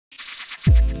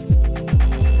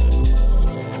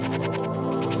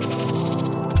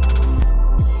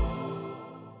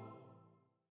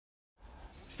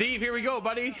Steve, here we go,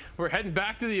 buddy. We're heading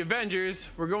back to the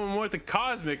Avengers. We're going with the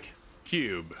Cosmic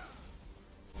Cube.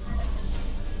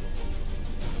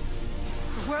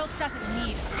 The world doesn't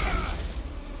need Avengers.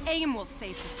 AIM will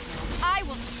save this world. I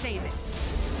will save it.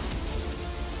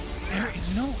 There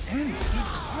is no end to these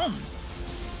clones.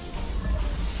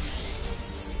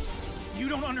 You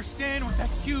don't understand what that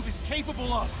cube is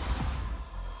capable of.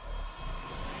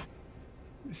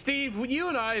 Steve, you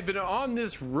and I have been on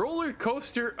this roller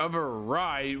coaster of a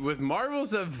ride with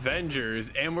Marvel's Avengers,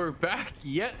 and we're back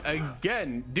yet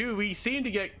again. Dude, we seem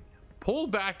to get pulled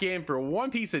back in for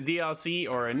one piece of DLC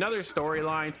or another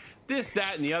storyline, this,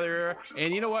 that, and the other.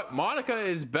 And you know what? Monica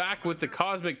is back with the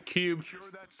Cosmic Cube.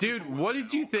 Dude, what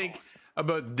did you think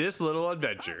about this little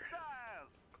adventure?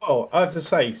 Oh, I have to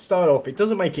say, start off, it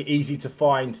doesn't make it easy to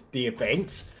find the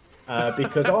events.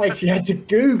 Because I actually had to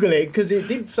Google it because it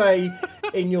did say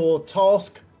in your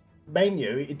task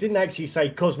menu, it didn't actually say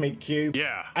Cosmic Cube.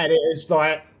 Yeah. And it was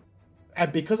like,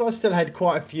 and because I still had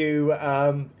quite a few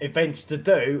events to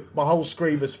do, my whole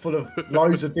screen was full of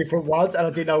loads of different ones and I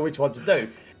didn't know which one to do.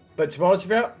 But to be honest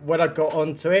with you, when I got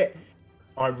onto it,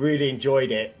 I really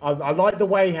enjoyed it. I like the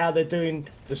way how they're doing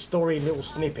the story in little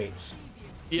snippets.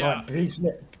 Yeah. Like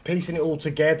piecing it all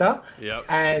together. Yep.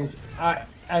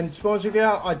 And to be honest with you,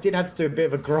 I did have to do a bit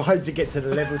of a grind to get to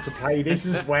the level to play this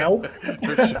as well.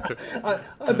 I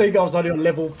think I was only on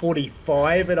level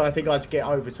 45 and I think I had to get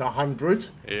over to 100.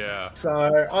 Yeah.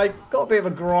 So I got a bit of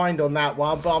a grind on that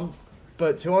one.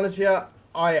 But to be honest with you,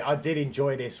 I did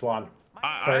enjoy this one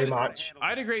very much. I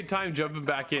had a great time jumping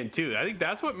back in too. I think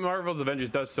that's what Marvel's Avengers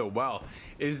does so well,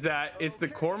 is that it's the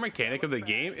core mechanic of the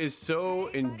game is so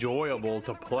enjoyable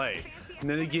to play. And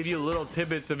then they give you little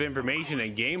tidbits of information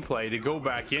and gameplay to go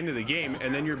back into the game,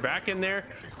 and then you're back in there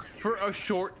for a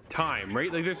short time,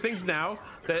 right? Like there's things now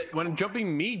that when I'm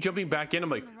jumping back in, I'm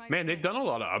like, man, they've done a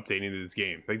lot of updating to this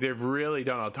game. Like they've really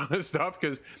done a ton of stuff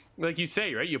because, like you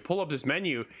say, right? You pull up this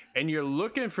menu and you're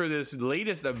looking for this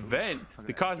latest event,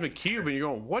 the Cosmic Cube, and you're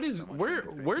going,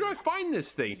 where do I find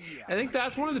this thing? I think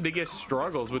that's one of the biggest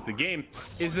struggles with the game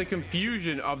is the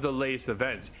confusion of the latest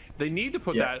events. They need to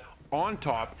put that on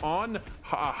top, on a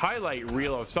highlight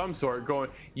reel of some sort, going,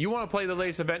 you want to play the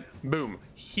latest event? Boom,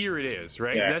 here it is,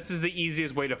 right? Yeah. This is the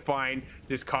easiest way to find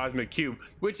this Cosmic Cube,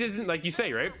 which isn't, like you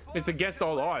say, right? It's against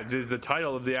all odds is the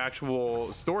title of the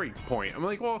actual story point. I'm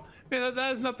like, well, man, that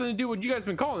has nothing to do with what you guys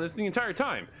been calling this the entire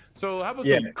time. So how about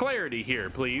some clarity here,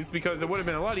 please? Because it would have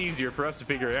been a lot easier for us to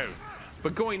figure it out.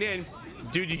 But going in,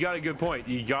 dude, you got a good point.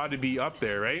 You got to be up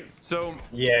there, right? So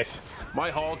yes,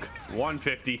 my Hulk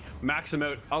 150, max him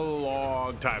out a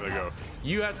long time ago.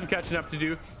 You had some catching up to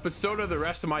do, but so do the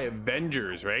rest of my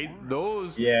Avengers, right?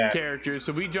 Those characters.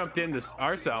 So we jumped in this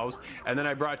ourselves, and then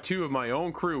I brought two of my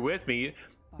own crew with me.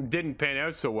 Didn't pan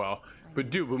out so well. But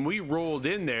dude, when we rolled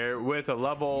in there with a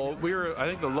level, I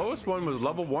think the lowest one was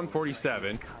level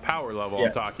 147, power level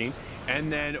I'm talking.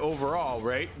 And then overall,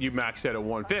 right, you maxed out at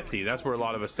 150. That's where a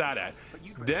lot of us sat at.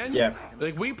 Then,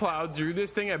 like we plowed through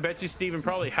this thing, I bet you, Steven,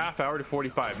 probably half hour to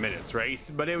 45 minutes, right?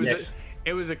 But it was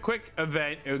it was a quick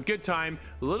event, a good time,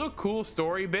 a little cool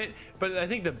story bit, but I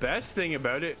think the best thing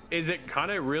about it is it kind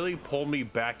of really pulled me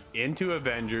back into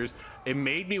Avengers. It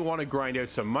made me want to grind out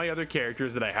some of my other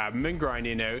characters that I haven't been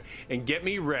grinding out and get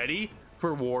me ready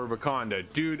for War of Wakanda.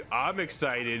 Dude, I'm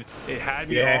excited. It had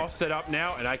me all set up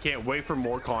now, and I can't wait for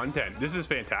more content. This is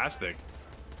fantastic.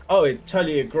 Oh, I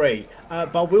totally agree.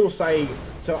 But I will say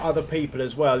to other people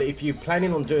as well, if you're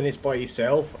planning on doing this by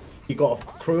yourself, you got a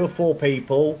crew of 4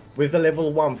 people with the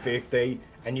level 150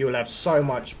 and you'll have so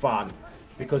much fun.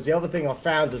 Because the other thing I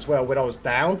found as well when I was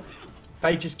down,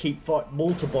 they just keep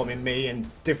mortar bombing me and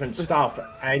different stuff,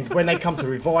 and when they come to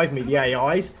revive me, the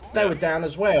AIs, they were down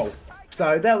as well.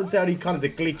 So that was the only kind of the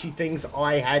glitchy things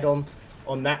I had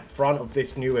on that front of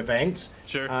this new event.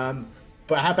 Sure.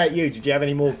 But how about you? Did you have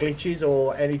any more glitches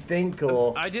or anything?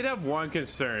 Or I did have one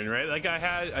concern, right? Like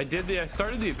I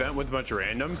started the event with a bunch of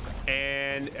randoms,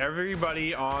 and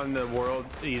everybody on the world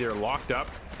either locked up,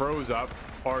 froze up,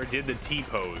 or did the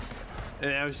T-pose.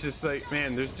 And I was just like,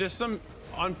 man, there's just some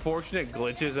unfortunate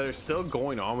glitches that are still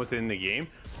going on within the game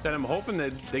that I'm hoping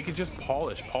that they could just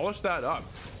polish that up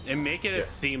and make it a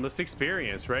seamless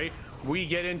experience, right? We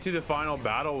get into the final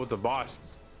battle with the boss.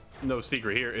 No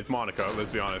secret here, it's Monica,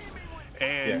 let's be honest.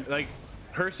 And like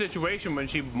her situation when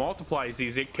she multiplies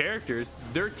these 8 characters,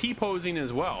 they're T-posing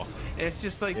as well. And it's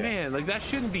just like, man, like that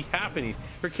shouldn't be happening.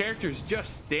 Her character's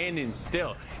just standing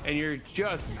still and you're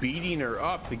just beating her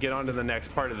up to get onto the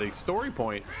next part of the story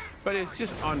point. But it's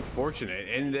just unfortunate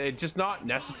and it's just not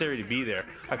necessary to be there.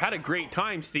 I've had a great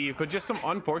time, Steve, but just some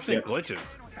unfortunate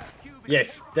glitches.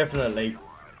 Yes, definitely.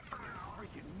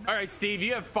 All right, Steve,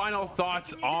 you have final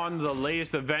thoughts on the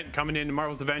latest event coming into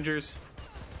Marvel's Avengers?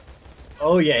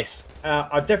 Oh, yes.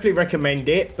 I definitely recommend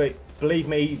it, but believe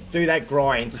me, do that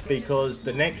grind because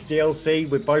the next DLC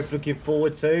we're both looking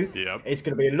forward to, it's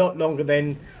going to be a lot longer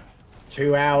than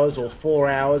 2 hours or 4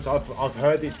 hours. I've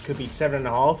heard it could be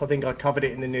 7.5. I think I covered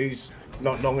it in the news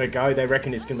not long ago. They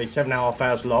reckon it's going to be 7.5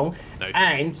 hours long. Nice.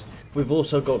 And we've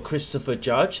also got Christopher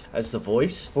Judge as the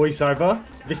voiceover,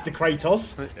 Mr.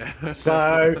 Kratos.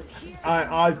 So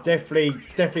I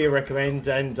definitely recommend,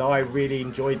 and I really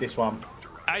enjoyed this one.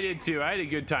 I did too. I had a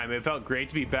good time. It felt great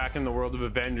to be back in the world of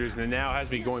Avengers, and it now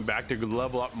has me going back to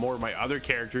level up more of my other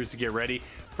characters to get ready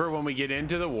for when we get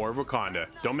into the War of Wakanda.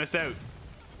 Don't miss out.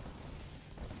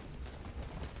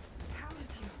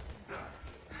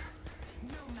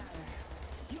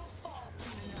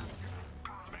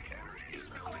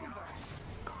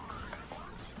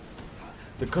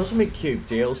 The Cosmic Cube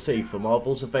DLC for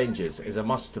Marvel's Avengers is a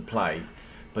must to play,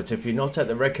 but if you're not at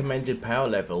the recommended power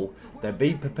level, then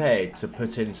be prepared to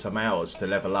put in some hours to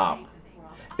level up.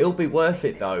 It'll be worth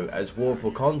it though, as War of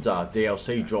Wakanda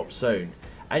DLC drops soon,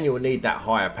 and you'll need that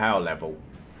higher power level.